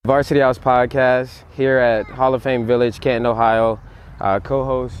Varsity House Podcast here at Hall of Fame Village, Canton, Ohio.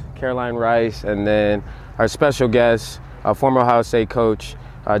 Co-host Caroline Rice, and then our special guest, former Ohio State coach,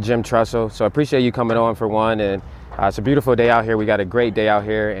 Jim Tressel. So I appreciate you coming on for one, and it's a beautiful day out here. We got a great day out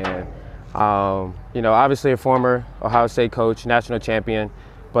here, and obviously a former Ohio State coach, national champion,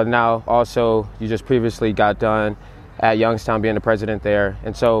 but now also you just previously got done at Youngstown being the president there.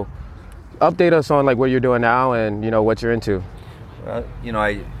 And so update us on like what you're doing now and what you're into.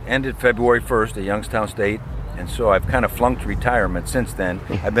 I ended February 1st at Youngstown State, and so I've kind of flunked retirement since then.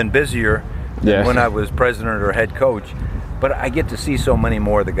 I've been busier than when I was president or head coach, but I get to see so many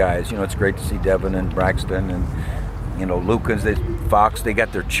more of the guys. It's great to see Devin and Braxton and Lucas, Fox. They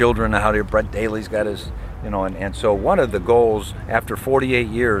got their children out here. Brett Daly's got his, and so one of the goals after 48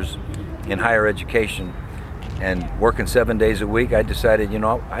 years in higher education and working 7 days a week, I decided,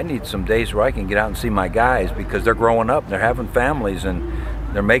 I need some days where I can get out and see my guys because they're growing up, they're having families, and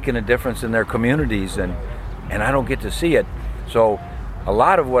they're making a difference in their communities, and I don't get to see it. So a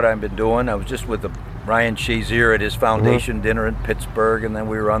lot of what I've been doing, I was just with Ryan Shazier at his foundation dinner in Pittsburgh, and then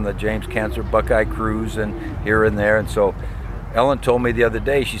we were on the James Cancer Buckeye Cruise and here and there. And so Ellen told me the other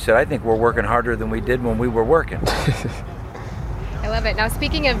day, she said, I think we're working harder than we did when we were working. I love it. Now,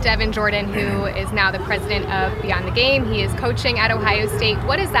 speaking of Devin Jordan, who is now the president of Beyond the Game, he is coaching at Ohio State.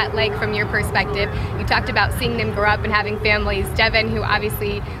 What is that like from your perspective? You talked about seeing them grow up and having families. Devin, who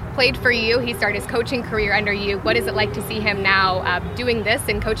obviously played for you, he started his coaching career under you. What is it like to see him now doing this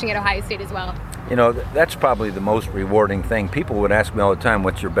and coaching at Ohio State as well? That's probably the most rewarding thing. People would ask me all the time,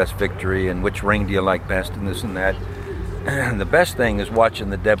 what's your best victory and which ring do you like best and this and that. And the best thing is watching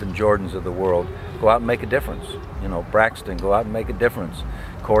the Devin Jordans of the world go out and make a difference. Braxton, go out and make a difference.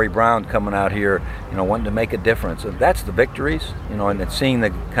 Corey Brown coming out here, wanting to make a difference. And that's the victories, and it's seeing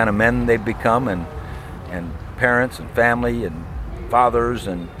the kind of men they've become and parents and family and fathers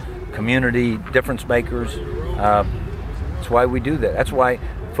and community difference makers. That's why we do that. That's why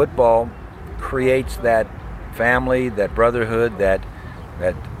football creates that family, that brotherhood, that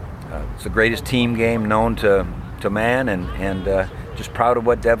it's the greatest team game known to man, and just proud of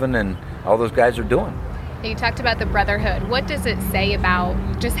what Devin and all those guys are doing. You talked about the brotherhood. What does it say about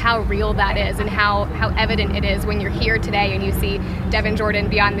just how real that is and how evident it is when you're here today and you see Devin Jordan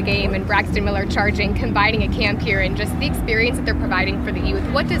Beyond the Game and Braxton Miller charging, combining a camp here, and just the experience that they're providing for the youth?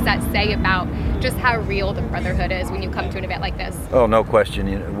 What does that say about just how real the brotherhood is when you come to an event like this? Oh, no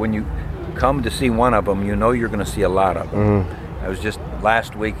question. When you come to see one of them, you're going to see a lot of them. I was just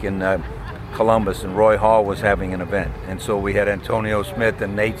last week in Columbus, and Roy Hall was having an event, and so we had Antonio Smith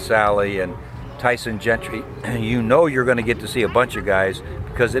and Nate Sally and Tyson Gentry. You're going to get to see a bunch of guys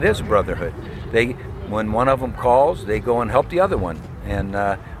because it is a brotherhood. When one of them calls, they go and help the other one. And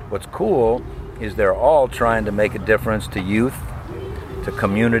what's cool is they're all trying to make a difference to youth, to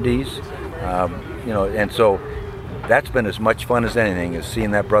communities, and so that's been as much fun as anything, is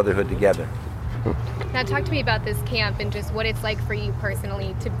seeing that brotherhood together. Now, talk to me about this camp and just what it's like for you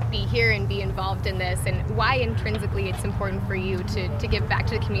personally to be here and be involved in this, and why intrinsically it's important for you to give back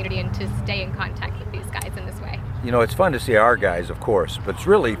to the community and to stay in contact with these guys in this way. It's fun to see our guys, of course, but it's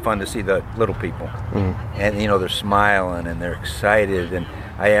really fun to see the little people. And, they're smiling and they're excited. And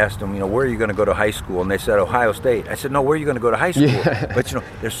I asked them, where are you going to go to high school? And they said, Ohio State. I said, no, where are you going to go to high school? Yeah. But,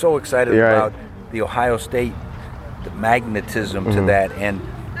 they're so excited about the Ohio State, the magnetism to that. And,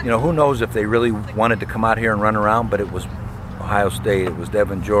 who knows if they really wanted to come out here and run around, but it was Ohio State, it was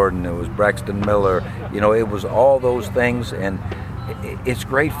Devin Jordan, it was Braxton Miller, it was all those things, and it's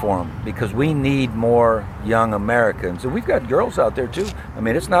great for them because we need more young Americans. And we've got girls out there too.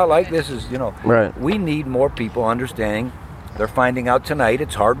 It's not like this is, Right. We need more people understanding. They're finding out tonight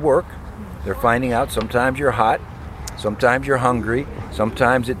it's hard work. They're finding out sometimes you're hot, sometimes you're hungry,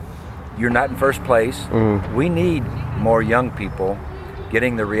 sometimes you're not in first place. We need more young people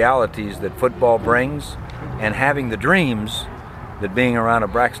getting the realities that football brings and having the dreams that being around a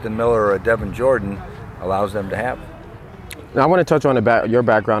Braxton Miller or a Devin Jordan allows them to have. Now, I want to touch on your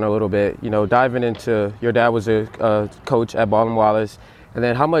background a little bit, diving into your dad was a coach at Baldwin Wallace, and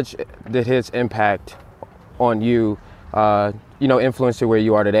then how much did his impact on you, influence you where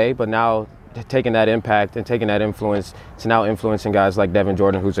you are today, but now taking that impact and taking that influence to now influencing guys like Devin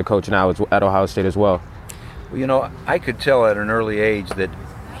Jordan, who's a coach now at Ohio State as well? Well, I could tell at an early age that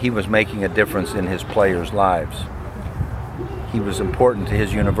he was making a difference in his players' lives. He was important to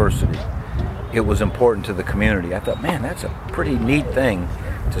his university. It was important to the community. I thought, man, that's a pretty neat thing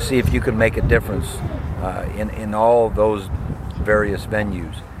to see if you could make a difference in all those various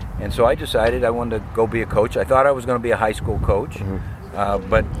venues. And so I decided I wanted to go be a coach. I thought I was going to be a high school coach,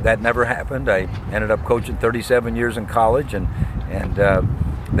 but that never happened. I ended up coaching 37 years in college, and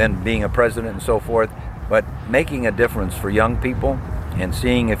than being a president and so forth. But making a difference for young people and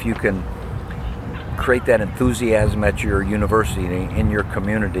seeing if you can create that enthusiasm at your university, in your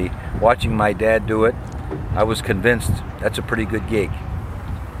community. Watching my dad do it, I was convinced that's a pretty good gig.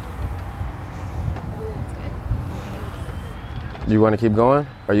 Do you want to keep going?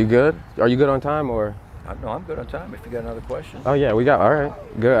 Are you good? Are you good on time or? No, I'm good on time. If you got another question. Oh yeah, we got. All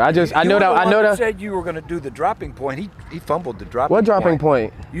right, good. I know that. Said you were going to do the dropping point. He fumbled the dropping. What dropping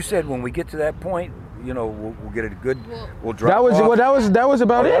point? You said when we get to that point, we'll get it good. We'll drop. That was off. That was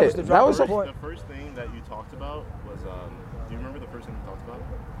about it. That was the first thing that you talked about was. Do you remember the first thing you talked about?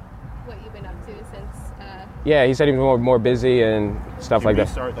 What you've been up to since? Yeah, he said he was more busy and stuff like that.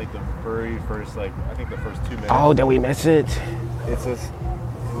 Start like the very first, I think the first 2 minutes. Oh, did we miss it? It's just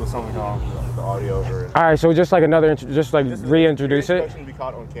it was something off the audio over. All right, so just like reintroduce it. Question we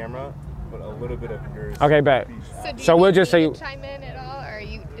caught on camera, but a little bit of yours. Okay, bet. So we'll just say. Chime in at all, or are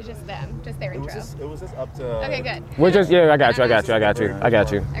you just them, just their intro? It was just up to. Okay, good. We're just I got you.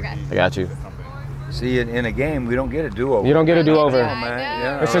 Okay. I got you. See, in a game, we don't get a do-over. You don't get a do-over. Oh, man.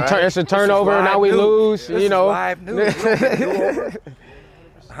 Yeah, It's a turnover. Now we lose. This is live news. You don't get a do-over.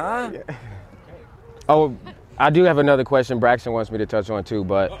 Huh? Oh, I do have another question Braxton wants me to touch on too,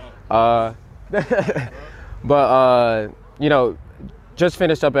 but just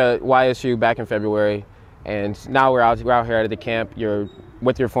finished up at YSU back in February, and now we're out here at the camp. You're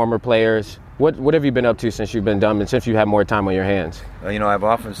with your former players. What have you been up to since you've been done and since you have more time on your hands? I've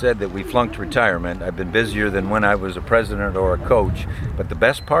often said that we flunked retirement. I've been busier than when I was a president or a coach, but the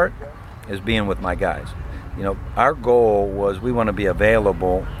best part is being with my guys. Our goal was we want to be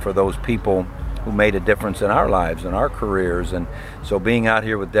available for those people who made a difference in our lives and our careers. And so being out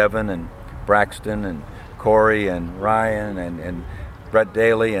here with Devin and Braxton and Corey and Ryan and Brett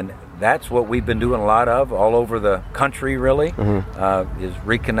Daly, and that's what we've been doing a lot of all over the country, really, is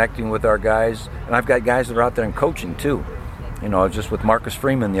reconnecting with our guys. And I've got guys that are out there and coaching, too. I was just with Marcus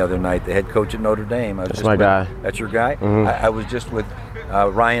Freeman the other night, the head coach at Notre Dame. That's my guy. That's your guy? Mm-hmm. I was just with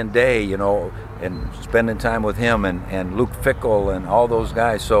Ryan Day, and spending time with him and Luke Fickle and all those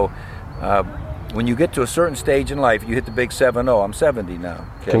guys. So when you get to a certain stage in life, you hit the big 7-0. I'm 70 now.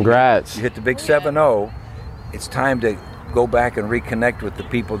 Okay? Congrats. You hit the big 7-0. It's time to go back and reconnect with the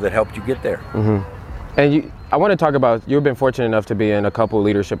people that helped you get there. Mm-hmm. And I want to talk about, you've been fortunate enough to be in a couple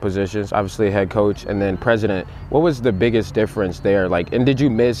leadership positions, obviously head coach and then president. What was the biggest difference there? And did you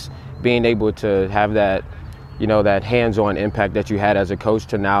miss being able to have that, that hands-on impact that you had as a coach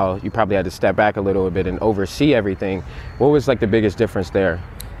to now you probably had to step back a little bit and oversee everything? What was the biggest difference there?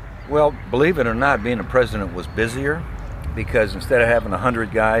 Well, believe it or not, being a president was busier because instead of having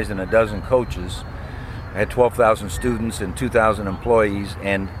 100 guys and a dozen coaches, I had 12,000 students and 2,000 employees,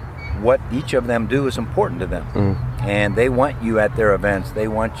 and what each of them do is important to them. And they want you at their events. They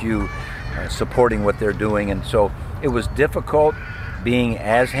want you supporting what they're doing. And so it was difficult being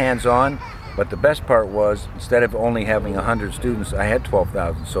as hands-on, but the best part was instead of only having 100 students, I had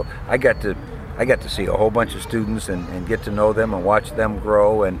 12,000. So I got to see a whole bunch of students and get to know them and watch them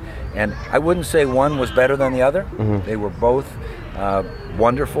grow. And I wouldn't say one was better than the other. They were both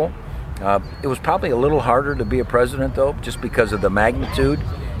wonderful. It was probably a little harder to be a president, though, just because of the magnitude,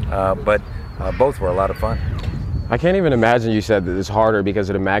 but both were a lot of fun. I can't even imagine you said that it's harder because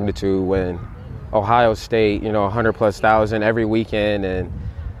of the magnitude when Ohio State, 100,000+ every weekend, and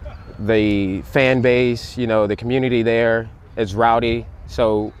the fan base, the community there is rowdy.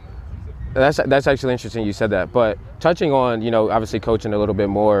 So that's actually interesting you said that. But touching on, obviously coaching a little bit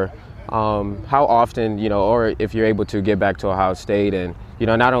more, how often, or if you're able to give back to Ohio State and,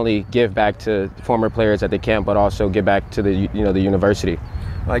 not only give back to former players at the camp, but also give back to the, the university?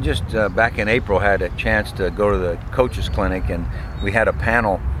 Well, I just, back in April, had a chance to go to the coaches clinic, and we had a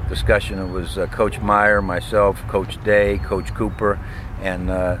panel discussion. It was Coach Meyer, myself, Coach Day, Coach Cooper, and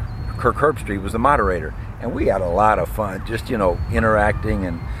Kirk Herbstreit was the moderator. And we had a lot of fun, just, interacting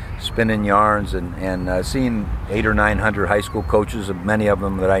and spinning yarns and seeing 800 or 900 high school coaches, many of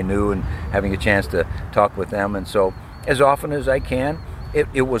them that I knew, and having a chance to talk with them. And so as often as I can,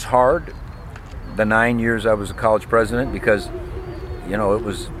 it was hard the 9 years I was a college president because, it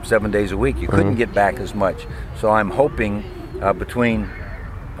was 7 days a week. You couldn't get back as much. So I'm hoping between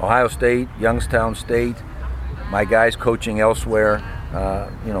Ohio State, Youngstown State, my guys coaching elsewhere,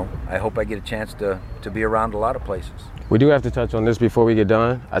 I hope I get a chance to be around a lot of places. We do have to touch on this before we get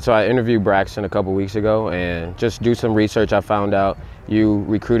done. So I interviewed Braxton a couple weeks ago, and just do some research, I found out you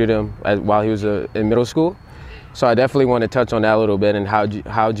recruited him while he was in middle school. So I definitely want to touch on that a little bit, and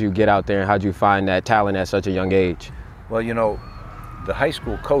how'd you get out there and how'd you find that talent at such a young age? Well, the high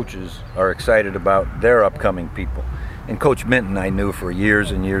school coaches are excited about their upcoming people. And Coach Minton I knew for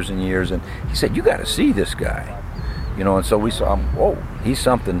years and years and years, and he said, "You got to see this guy," and so we saw him. Whoa, he's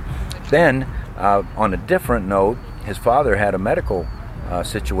something. Then, on a different note, his father had a medical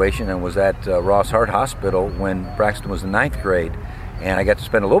situation and was at Ross Hart Hospital when Braxton was in 9th grade, and I got to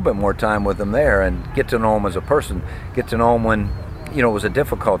spend a little bit more time with him there and get to know him as a person, get to know him when it was a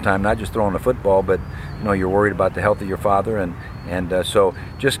difficult time, not just throwing the football, but you're worried about the health of your father, and so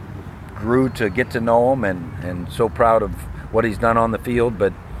just grew to get to know him, and so proud of what he's done on the field.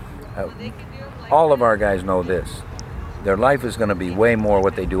 But all of our guys know this: their life is going to be way more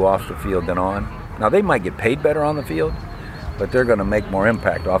what they do off the field than on. Now they might get paid better on the field, but they're going to make more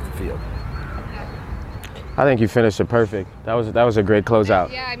impact off the field. I think you finished it perfect. That was a great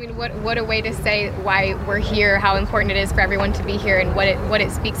closeout. Yeah, I mean, what a way to say why we're here, how important it is for everyone to be here, and what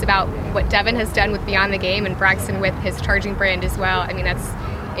it speaks about what Devin has done with Beyond the Game and Braxton with his charging brand as well. I mean,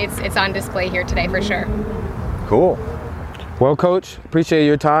 it's on display here today for sure. Cool. Well, Coach, appreciate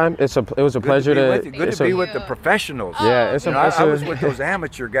your time. It was a pleasure to be with the professionals. Yeah, I was with those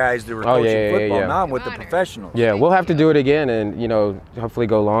amateur guys that were coaching football. Yeah. Now I'm with the professionals. Yeah, we'll have to do it again, and hopefully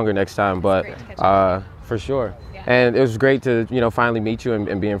go longer next time. But for sure. Yeah. And it was great to finally meet you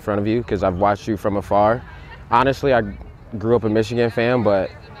and be in front of you, because I've watched you from afar. Honestly, I grew up a Michigan fan,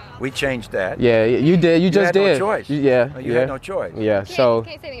 but we changed that. Yeah, you did. You just had did. No choice. You had no choice. Yeah. You can't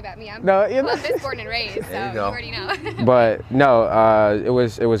say anything about me. I'm Columbus born and raised, so you already know. But no, it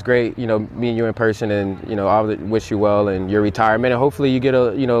was great. Meeting you in person, and I wish you well in your retirement, and hopefully you get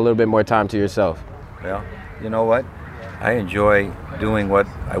a little bit more time to yourself. Well, you know what? I enjoy doing what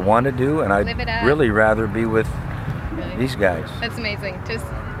I want to do, and I'd really rather be with these guys. That's amazing. Just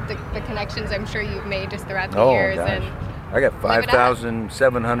the connections I'm sure you've made just throughout the years. Gosh. And I got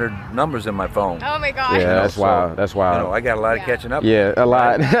 5,700 numbers in my phone. Oh my gosh. Yeah, that's wild. That's wild. I got a lot of catching up. Yeah, a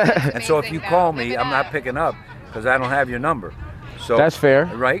lot. And so if you call me, I'm not picking up because I don't have your number. So that's fair.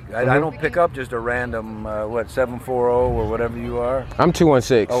 Right? I don't pick up just a random 740 or whatever you are. I'm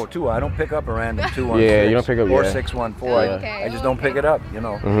 216. Oh, I don't pick up a random 216. Yeah, you don't pick up. Or 614. I just don't pick it up.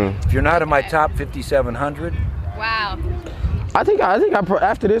 If you're not in my top 5,700. Wow. I think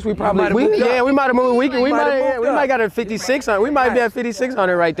after this we probably we might have moved. We might got a 5,600. We might be at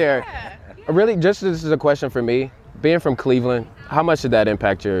 5,600 right there. Yeah. Really, just this is a question for me. Being from Cleveland, how much did that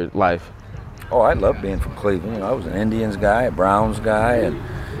impact your life? Oh, I love being from Cleveland. I was an Indians guy, a Browns guy,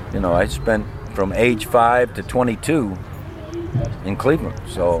 and I spent from age 5 to 22 in Cleveland.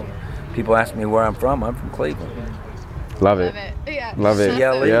 So people ask me where I'm from. I'm from Cleveland. Love it. Yeah. Love it.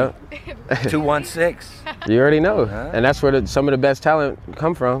 CLE, yeah. 216. You already know, and that's where some of the best talent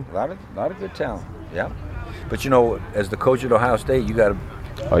come from. A lot of good talent. Yeah. But as the coach at Ohio State, you got to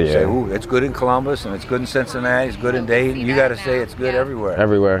say, "Ooh, it's good in Columbus, and it's good in Cincinnati, it's good in Dayton." You got to say it's good everywhere.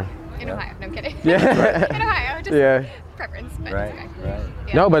 Everywhere. In Ohio. No, I'm kidding. Yeah. In Ohio, just preference. But right. Yeah.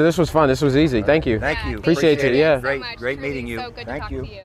 No, but this was fun. This was easy. Thank you. Thank you. Appreciate you. Yeah. Great meeting you. So good Thank to talk you. To you.